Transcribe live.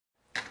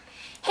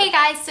Hey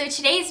guys, so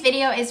today's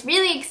video is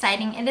really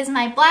exciting. It is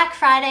my Black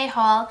Friday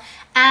haul,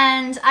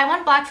 and I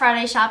went Black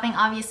Friday shopping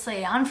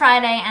obviously on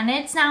Friday, and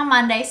it's now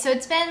Monday, so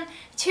it's been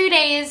 2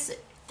 days,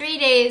 3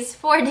 days,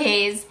 4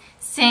 days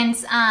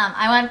since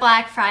I went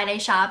Black Friday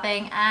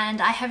shopping, and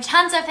I have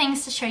tons of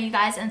things to show you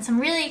guys and some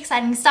really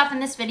exciting stuff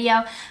in this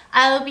video.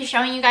 I will be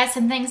showing you guys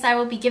some things that I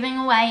will be giving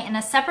away in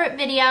a separate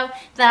video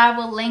that I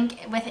will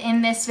link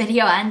within this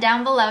video and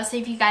down below, so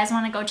if you guys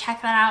want to go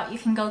check that out, you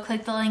can go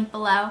click the link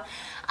below.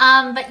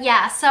 But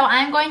yeah, so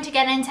I'm going to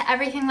get into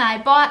everything that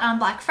I bought on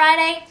Black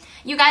Friday.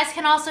 You guys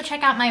can also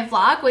check out my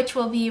vlog, which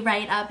will be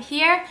right up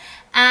here.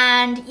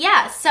 And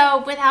yeah,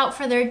 so without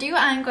further ado,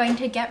 I'm going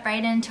to get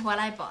right into what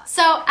I bought.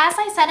 So as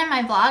I said in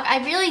my vlog,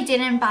 I really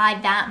didn't buy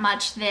that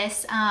much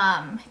this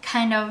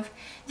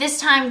this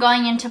time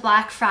going into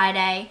Black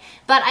Friday,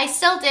 but I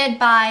still did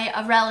buy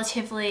a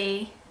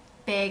relatively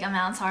big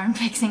amount. Sorry, I'm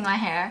fixing my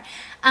hair.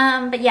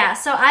 But yeah,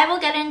 so I will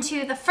get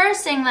into the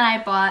first thing that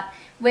I bought,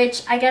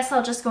 which I guess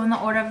I'll just go in the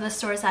order of the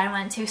stores that I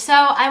went to. So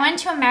I went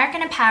to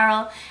American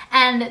Apparel,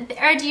 and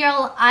their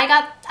deal I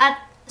got at,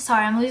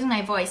 sorry, I'm losing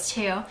my voice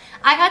too.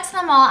 I got to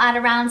the mall at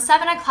around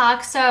 7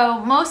 o'clock, so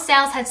most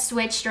sales had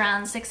switched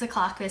around 6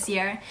 o'clock this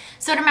year.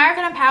 So at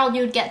American Apparel,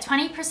 you would get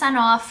 20%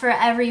 off for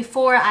every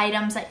 4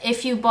 items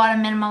if you bought a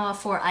minimum of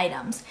 4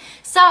 items.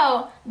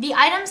 So the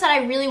items that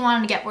I really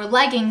wanted to get were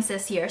leggings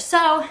this year.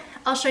 So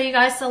I'll show you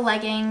guys the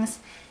leggings.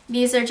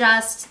 These are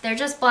they're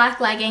just black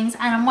leggings,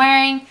 and I'm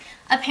wearing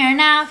a pair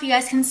now, if you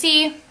guys can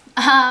see.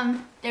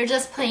 They're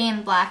just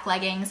plain black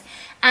leggings,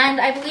 and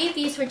I believe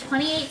these were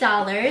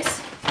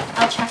 $28.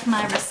 I'll check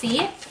my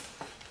receipt.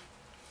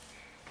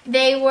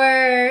 They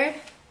were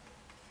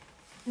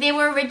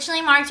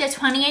originally marked at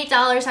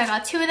 $28. I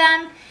got 2 of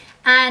them,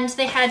 and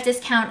they had a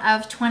discount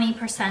of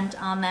 20%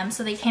 on them,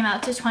 so they came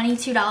out to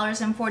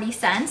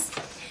 $22.40.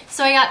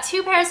 So I got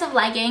 2 pairs of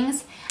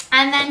leggings,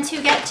 and then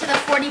to get to the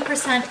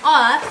 40%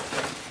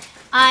 off,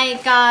 I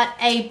got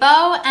a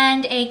bow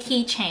and a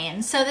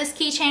keychain. So this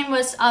keychain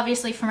was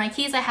obviously for my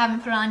keys. I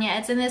haven't put it on yet.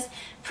 It's in this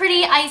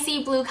pretty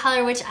icy blue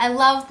color, which I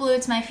love blue.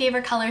 It's my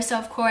favorite color, so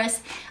of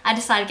course I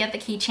decided to get the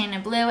keychain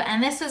in blue.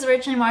 And this was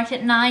originally marked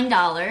at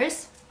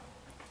 $9.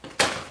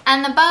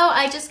 And the bow,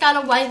 I just got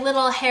a white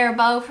little hair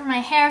bow for my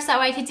hair, so that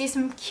way I could do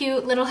some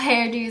cute little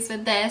hairdos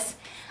with this.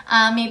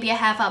 Maybe a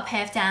half up,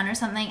 half down or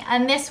something.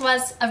 And this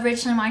was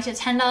originally marked at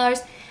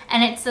 $10,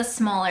 and it's the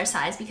smaller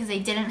size because they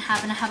didn't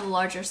happen to have a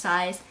larger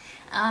size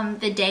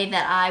the day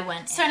that I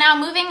went. So now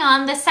moving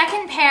on, the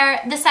second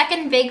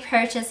big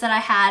purchase that I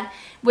had,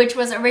 which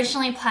was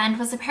originally planned,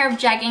 was a pair of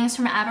jeggings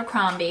from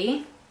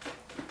Abercrombie.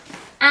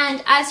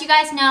 And as you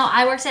guys know,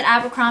 I worked at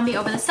Abercrombie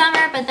over the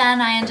summer, but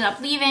then I ended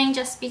up leaving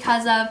just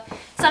because of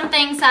some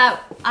things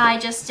that I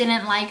just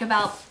didn't like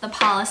about the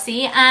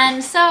policy.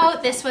 And so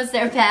this was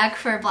their bag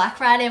for Black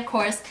Friday, of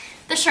course,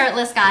 the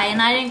shirtless guy, and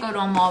I didn't go to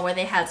a mall where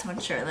they had someone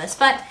shirtless,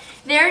 but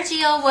their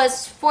deal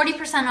was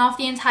 40% off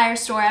the entire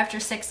store after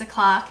 6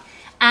 o'clock.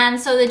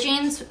 And so the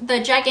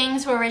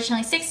jeggings were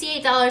originally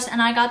 $68,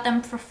 and I got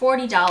them for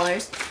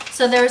 $40.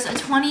 So there's a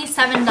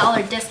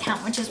 $27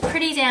 discount, which is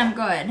pretty damn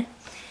good.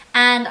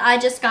 And I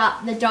just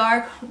got the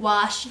dark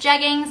wash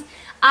jeggings.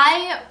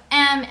 I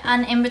am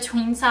an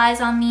in-between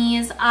size on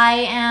these. I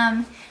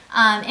am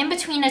in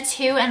between a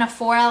 2 and a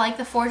 4. I like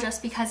the 4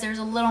 just because there's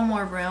a little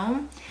more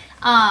room.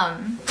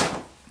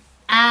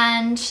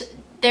 And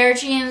their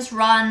jeans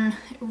run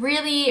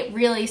really,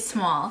 really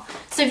small.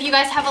 So if you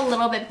guys have a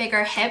little bit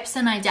bigger hips,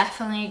 then I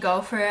definitely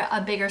go for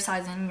a bigger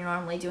size than you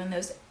normally do in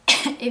those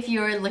if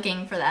you're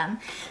looking for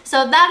them.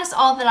 So that is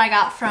all that I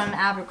got from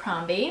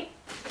Abercrombie.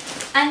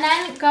 And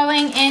then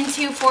going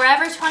into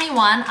Forever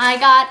 21, I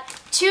got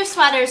 2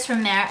 sweaters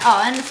from there.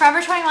 Oh, and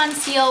Forever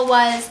 21's deal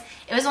was,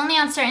 it was only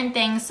on certain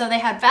things, so they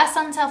had vests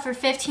on sale for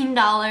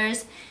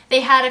 $15. They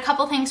had a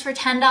couple things for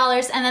 $10,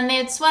 and then they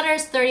had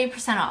sweaters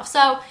 30% off.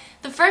 So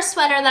the first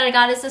sweater that I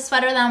got is the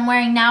sweater that I'm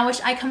wearing now, which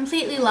I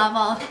completely love.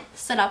 I'll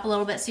set up a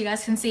little bit so you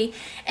guys can see.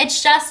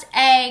 It's just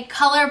a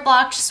color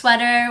blocked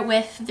sweater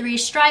with 3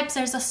 stripes.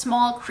 There's a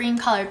small cream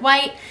colored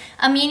white,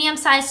 a medium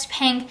sized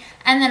pink,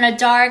 and then a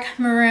dark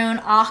maroon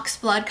ox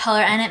blood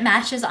color, and it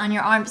matches on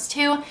your arms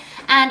too.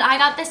 And I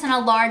got this in a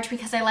large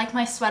because I like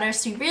my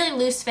sweaters to be really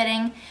loose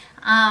fitting,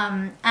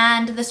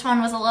 and this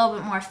one was a little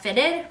bit more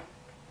fitted.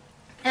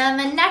 And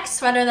the next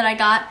sweater that I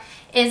got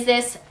is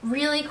this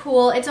really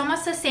cool, it's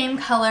almost the same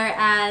color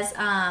as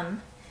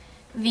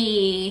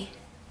the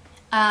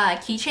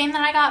keychain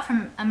that I got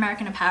from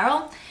American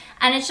Apparel.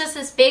 And it's just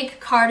this big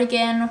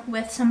cardigan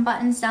with some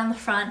buttons down the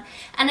front.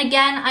 And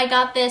again, I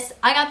got this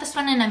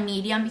one in a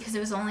medium because it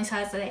was the only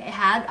size that they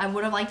had. I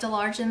would have liked a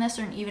large in this,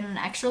 or even an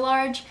extra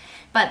large,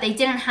 but they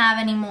didn't have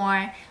any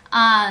more.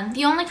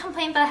 The only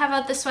complaint that I have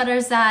about this sweater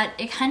is that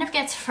it kind of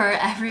gets fur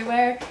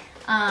everywhere.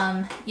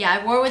 Yeah,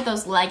 I wore with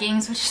those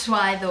leggings, which is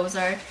why those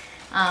are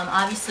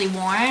obviously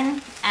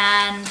worn,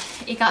 and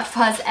it got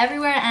fuzz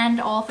everywhere and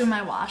all through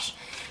my wash.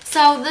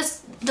 So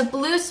the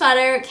blue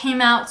sweater came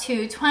out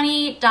to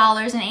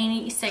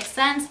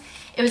 $20.86.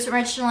 It was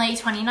originally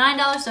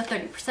 $29, so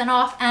 30%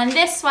 off, and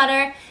this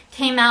sweater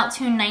came out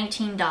to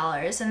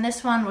 $19, and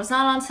this one was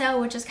not on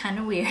sale, which is kind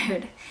of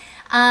weird.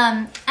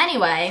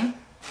 Anyway,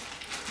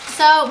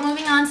 so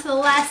moving on to the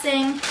last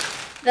thing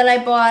that I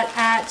bought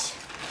at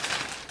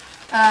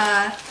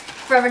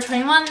Forever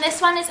 21. This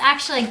one is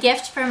actually a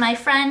gift for my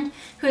friend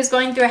who is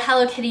going through a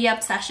Hello Kitty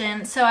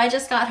obsession. So I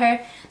just got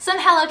her some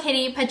Hello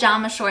Kitty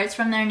pajama shorts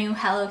from their new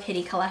Hello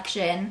Kitty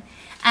collection.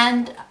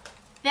 And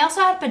they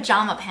also had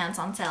pajama pants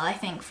on sale, I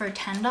think, for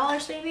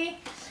 $10 maybe.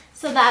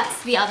 So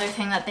that's the other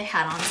thing that they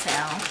had on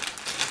sale.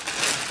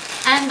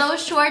 And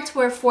those shorts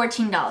were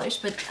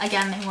 $14, but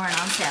again, they weren't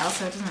on sale,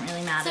 so it doesn't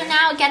really matter. So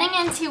now, getting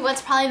into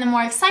what's probably the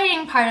more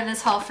exciting part of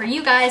this haul for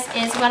you guys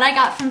is what I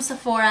got from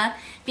Sephora,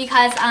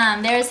 because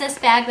there's this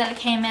bag that it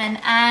came in,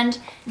 and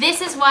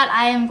this is what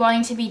I am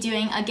going to be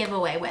doing a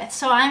giveaway with.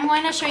 So I'm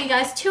going to show you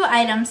guys 2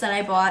 items that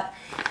I bought,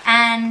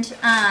 and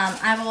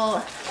I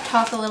will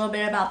talk a little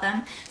bit about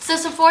them. So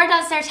Sephora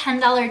does their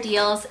 $10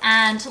 deals,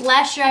 and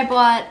last year I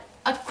bought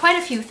quite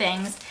a few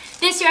things.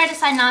 This year I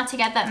decided not to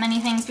get that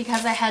many things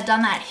because I had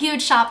done that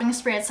huge shopping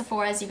spree at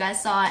Sephora, as you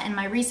guys saw in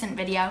my recent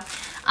video.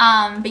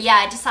 But yeah,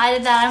 I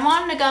decided that I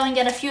wanted to go and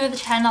get a few of the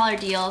 $10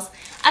 deals.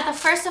 At the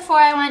first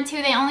Sephora I went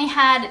to, they only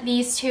had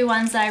these 2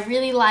 ones that I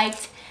really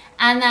liked.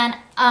 And then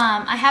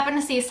I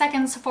happened to see a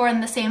second Sephora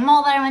in the same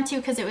mall that I went to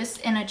because it was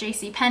in a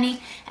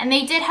JCPenney. And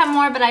they did have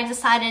more, but I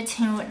decided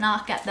to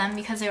not get them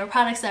because they were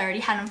products that I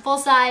already had in full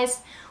size.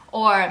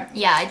 Or,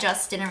 yeah, I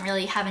just didn't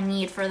really have a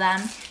need for them.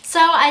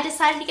 So I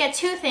decided to get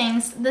 2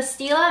 things. The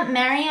Stila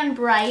Merry and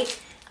Bright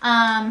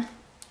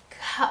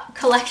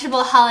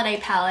collectible holiday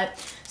palette.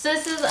 So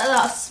this is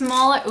a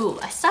smaller, ooh,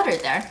 I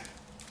stuttered there.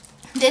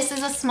 This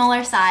is a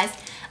smaller size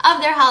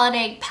of their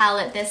holiday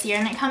palette this year.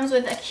 And it comes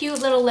with a cute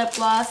little lip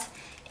gloss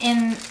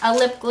in a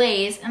lip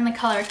glaze in the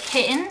color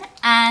Kitten.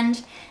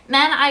 And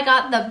then I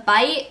got the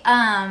Bite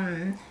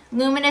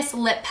Luminous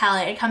Lip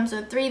Palette. It comes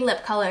with 3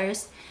 lip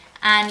colors.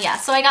 And yeah,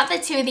 so I got the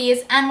 2 of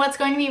these, and what's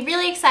going to be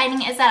really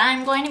exciting is that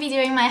I'm going to be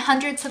doing my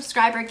 100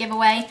 subscriber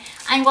giveaway.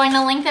 I'm going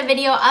to link the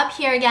video up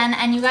here again,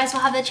 and you guys will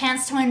have the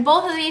chance to win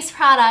both of these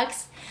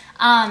products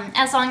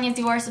as long as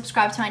you are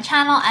subscribed to my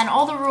channel, and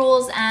all the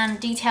rules and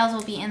details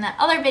will be in that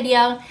other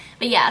video.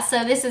 But yeah,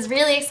 so this is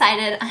really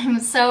excited. I'm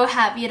so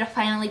happy to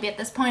finally be at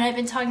this point. I've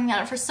been talking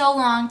about it for so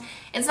long.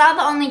 It's not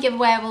the only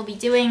giveaway I will be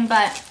doing,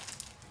 but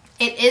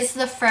it is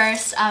the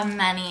first of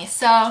many.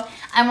 So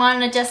I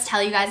wanted to just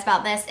tell you guys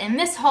about this in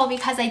this haul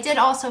because I did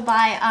also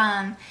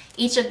buy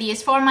each of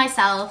these for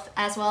myself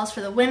as well as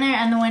for the winner,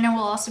 and the winner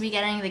will also be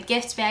getting the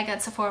gift bag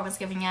that Sephora was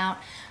giving out.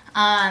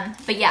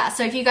 But yeah,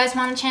 so if you guys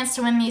want a chance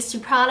to win these 2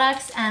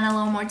 products and a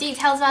little more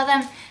details about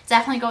them,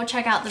 definitely go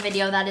check out the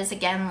video that is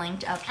again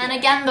linked up here. And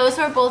again, those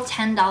were both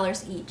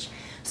 $10 each.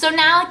 So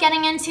now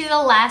getting into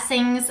the last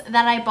things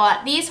that I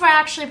bought. These were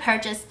actually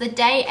purchased the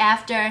day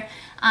after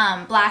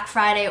Black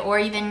Friday, or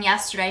even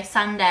yesterday,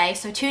 Sunday,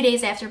 so 2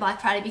 days after Black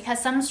Friday,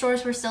 because some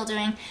stores were still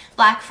doing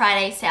Black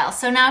Friday sales.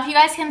 So now if you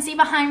guys can see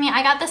behind me,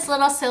 I got this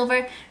little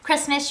silver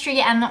Christmas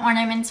tree and the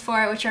ornaments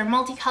for it, which are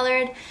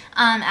multicolored,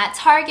 at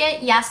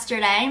Target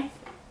yesterday.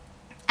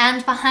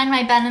 And behind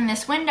my bed in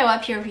this window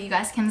up here, if you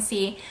guys can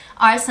see,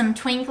 are some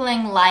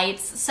twinkling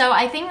lights. So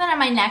I think that in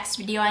my next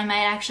video I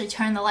might actually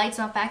turn the lights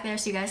off back there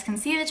so you guys can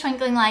see the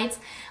twinkling lights.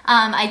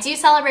 I do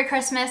celebrate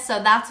Christmas,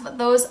 so that's what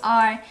those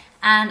are.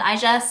 And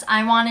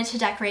I wanted to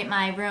decorate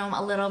my room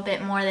a little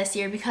bit more this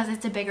year because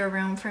it's a bigger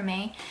room for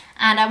me.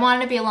 And I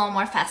wanted to be a little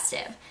more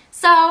festive.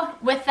 So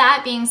with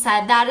that being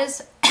said, that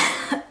is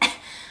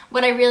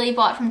what I really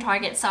bought from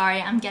Target.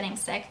 Sorry, I'm getting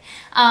sick.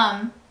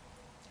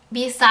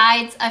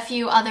 Besides a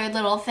few other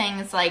little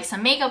things like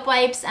some makeup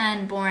wipes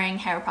and boring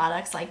hair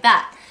products like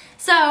that.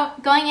 So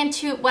going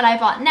into what I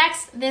bought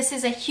next, this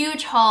is a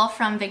huge haul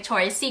from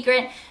Victoria's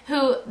Secret,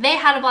 who they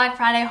had a Black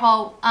Friday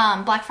haul,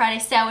 Black Friday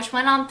sale, which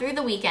went on through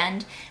the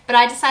weekend, but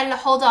I decided to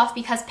hold off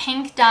because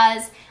Pink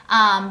does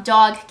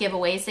dog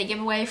giveaways. They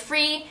give away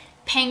free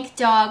Pink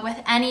dog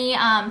with any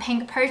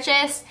Pink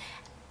purchase,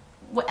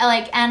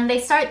 and they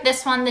start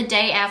this one the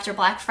day after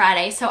Black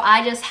Friday, so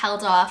I just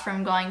held off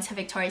from going to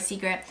Victoria's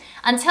Secret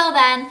until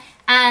then,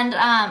 and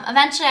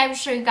eventually I will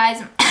show you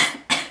guys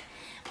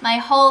my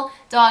whole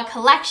dog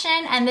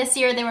collection, and this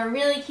year they were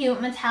really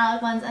cute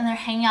metallic ones, and they're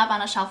hanging up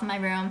on a shelf in my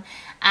room,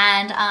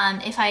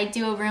 and if I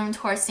do a room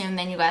tour soon,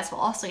 then you guys will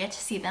also get to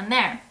see them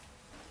there.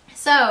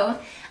 So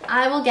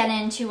I will get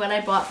into what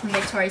I bought from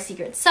Victoria's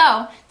Secret.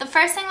 So the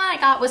first thing that I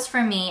got was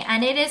for me,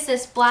 and it is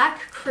this black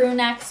crew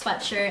neck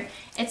sweatshirt.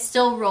 It's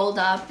still rolled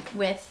up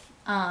with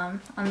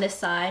on this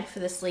side for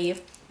the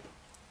sleeve.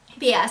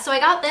 But yeah, so I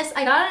got this.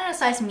 I got it in a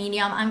size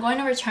medium. I'm going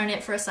to return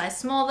it for a size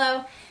small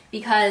though,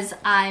 because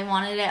I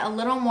wanted it a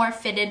little more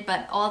fitted,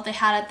 but all they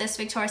had at this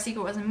Victoria's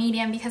Secret was a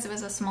medium because it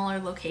was a smaller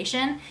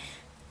location.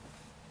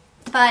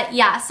 But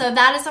yeah, so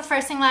that is the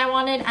first thing that I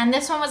wanted, and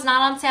this one was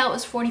not on sale. It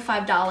was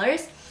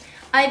 $45.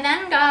 I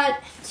then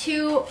got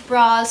 2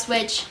 bras,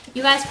 which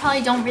you guys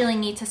probably don't really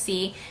need to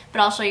see, but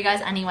I'll show you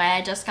guys anyway.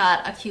 I just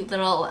got a cute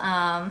little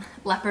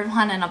leopard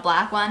one and a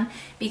black one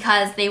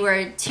because they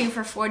were 2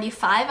 for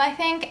 $45, I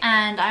think,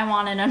 and I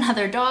wanted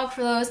another dog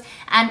for those.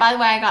 And by the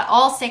way, I got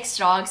all 6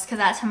 dogs because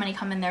that's how many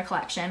come in their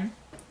collection.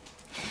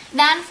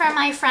 Then for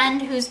my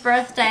friend whose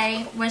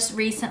birthday was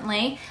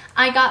recently,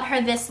 I got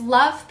her this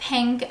Love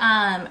Pink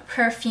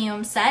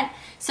perfume set.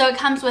 So it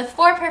comes with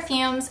 4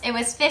 perfumes. It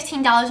was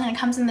 $15 and it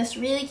comes in this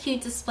really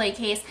cute display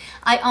case.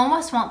 I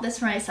almost want this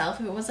for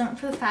myself if it wasn't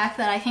for the fact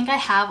that I think I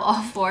have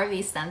all 4 of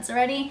these scents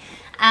already.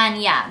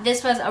 And yeah,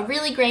 this was a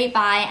really great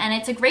buy, and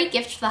it's a great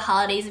gift for the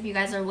holidays if you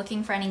guys are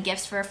looking for any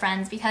gifts for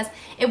friends, because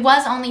it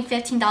was only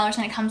 $15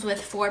 and it comes with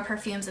 4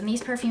 perfumes, and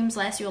these perfumes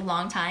last you a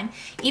long time,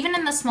 even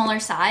in the smaller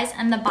size,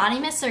 and the body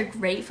mists are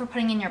great for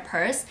putting in your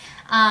purse.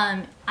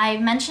 I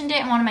mentioned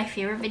it in one of my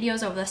favorite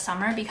videos over the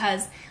summer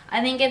because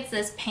I think it's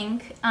this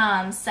pink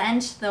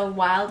scent, the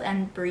Wild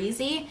and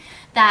Breezy,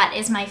 that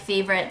is my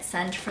favorite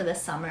scent for the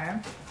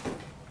summer.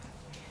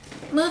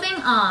 Moving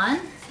on,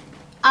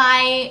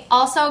 I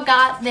also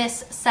got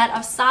this set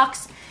of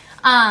socks.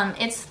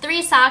 It's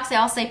 3 socks. They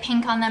all say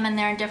pink on them, and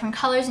they're in different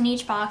colors, and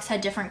each box had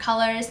different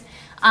colors.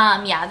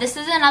 Yeah, this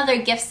is another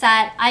gift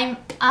set.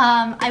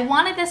 I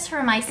wanted this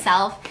for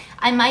myself.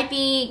 I might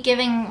be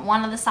giving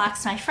one of the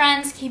socks to my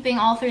friends, keeping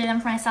all 3 of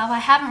them for myself. I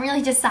haven't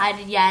really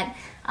decided yet,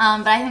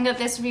 but I think that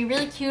this would be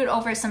really cute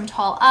over some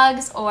tall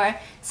Uggs or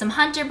some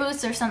hunter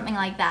boots or something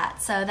like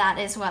that. So that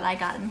is what I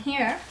got in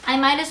here. I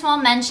might as well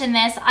mention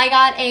this. I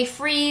got a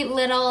free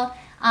little,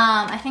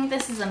 I think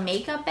this is a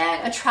makeup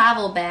bag, a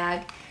travel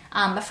bag.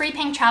 A free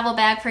pink travel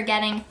bag for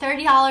getting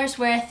 $30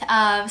 worth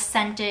of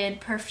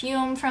scented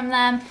perfume from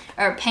them,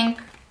 or pink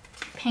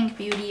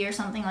beauty or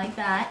something like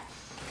that.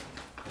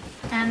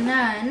 And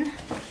then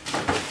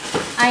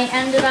I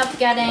ended up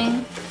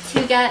getting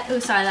oh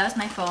sorry, that was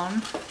my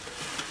phone.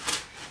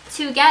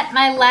 To get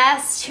my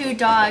last 2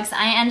 dogs,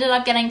 I ended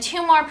up getting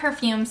 2 more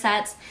perfume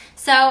sets.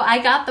 So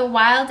I got the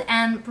Wild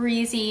and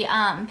Breezy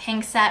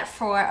pink set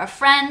for a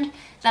friend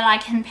that I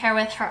can pair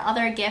with her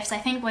other gifts. I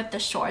think with the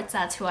shorts,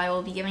 that's who I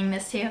will be giving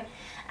this to.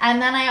 And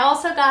then I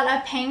also got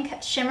a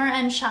pink Shimmer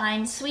and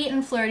Shine Sweet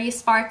and Flirty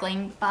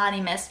Sparkling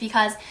Body Mist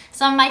because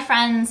some of my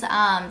friends,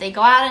 they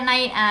go out at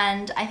night,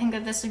 and I think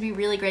that this would be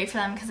really great for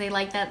them because they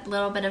like that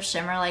little bit of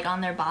shimmer like on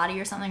their body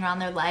or something around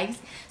their legs.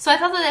 So I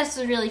thought that this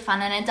was really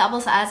fun, and it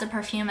doubles as a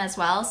perfume as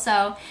well.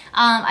 So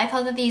I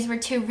thought that these were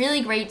 2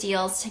 really great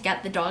deals to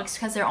get the dogs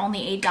because they're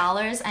only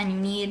 $8 and you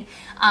need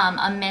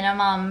a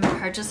minimum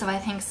purchase of I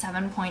think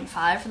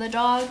 $7.5 for the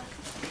dog.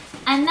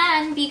 And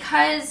then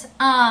because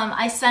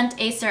I spent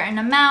a certain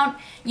amount,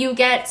 you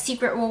get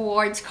secret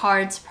rewards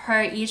cards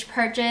per each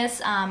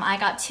purchase. I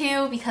got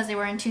 2 because they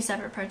were in 2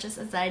 separate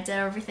purchases that I did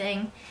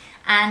everything.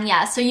 And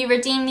yeah, so you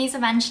redeem these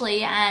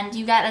eventually and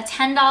you get a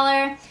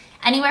 $10,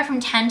 anywhere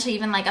from $10 to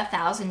even like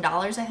 $1,000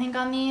 I think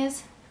on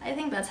these. I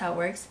think that's how it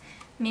works.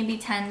 Maybe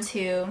 10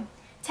 to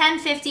 $10,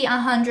 $50,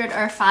 $100,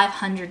 or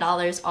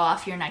 $500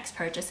 off your next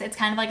purchase. It's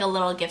kind of like a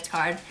little gift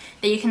card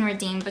that you can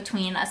redeem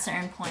between a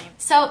certain point.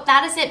 So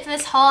that is it for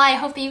this haul. I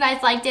hope that you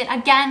guys liked it.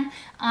 Again,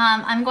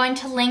 I'm going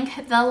to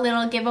link the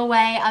little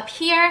giveaway up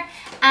here,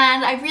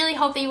 and I really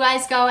hope that you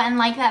guys go and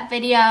like that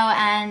video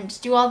and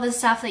do all the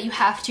stuff that you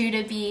have to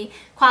be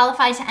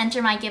qualified to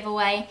enter my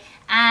giveaway.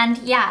 And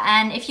yeah,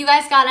 and if you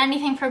guys got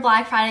anything for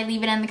Black Friday,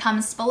 leave it in the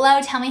comments below.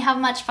 Tell me how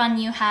much fun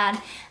you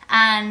had,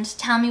 and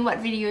tell me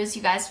what videos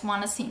you guys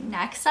want to see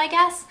next, I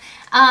guess.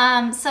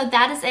 So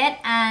that is it,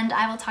 and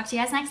I will talk to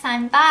you guys next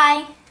time.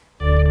 Bye!